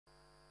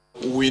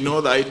we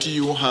know the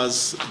ITU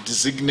has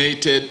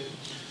designated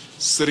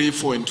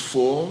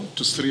 3.4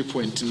 to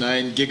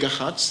 3.9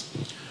 gigahertz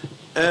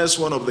as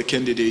one of the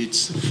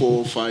candidates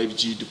for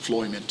 5G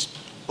deployment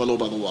all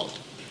over the world.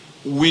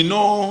 We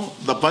know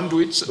the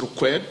bandwidth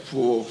required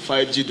for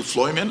 5G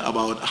deployment,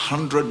 about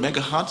 100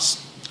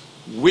 megahertz.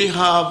 We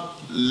have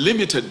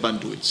limited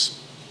bandwidths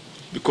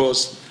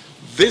because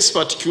this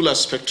particular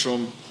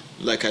spectrum,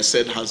 like I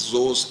said, has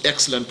those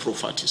excellent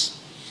properties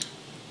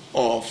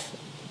of,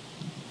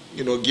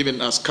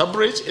 giving us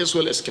coverage as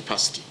well as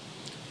capacity.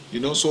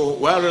 So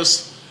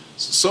whereas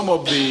some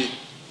of the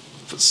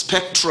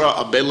spectra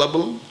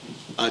available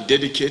are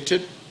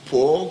dedicated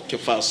for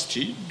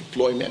capacity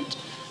deployment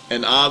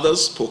and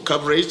others for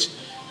coverage,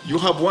 you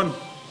have one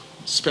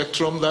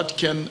spectrum that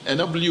can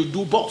enable you to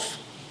do both.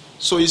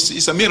 So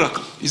it's a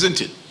miracle,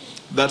 isn't it,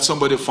 that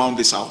somebody found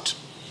this out.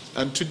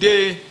 And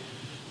today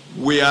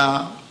we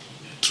are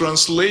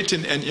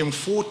translating an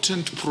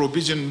important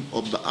provision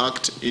of the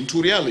Act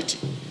into reality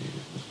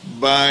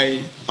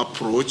by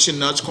approaching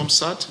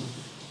NigComSat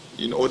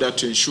in order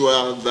to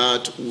ensure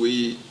that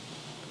we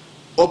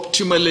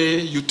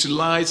optimally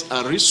utilize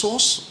a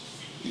resource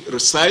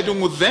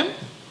residing with them,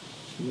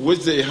 which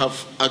they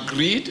have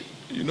agreed,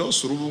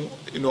 through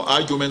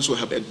arguments we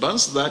have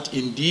advanced that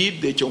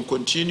indeed they can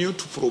continue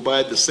to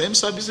provide the same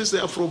services they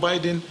are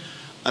providing,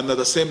 and at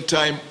the same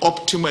time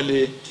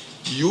optimally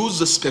use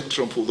the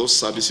spectrum for those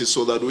services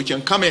so that we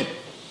can come in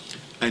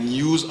and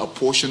use a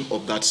portion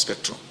of that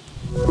spectrum.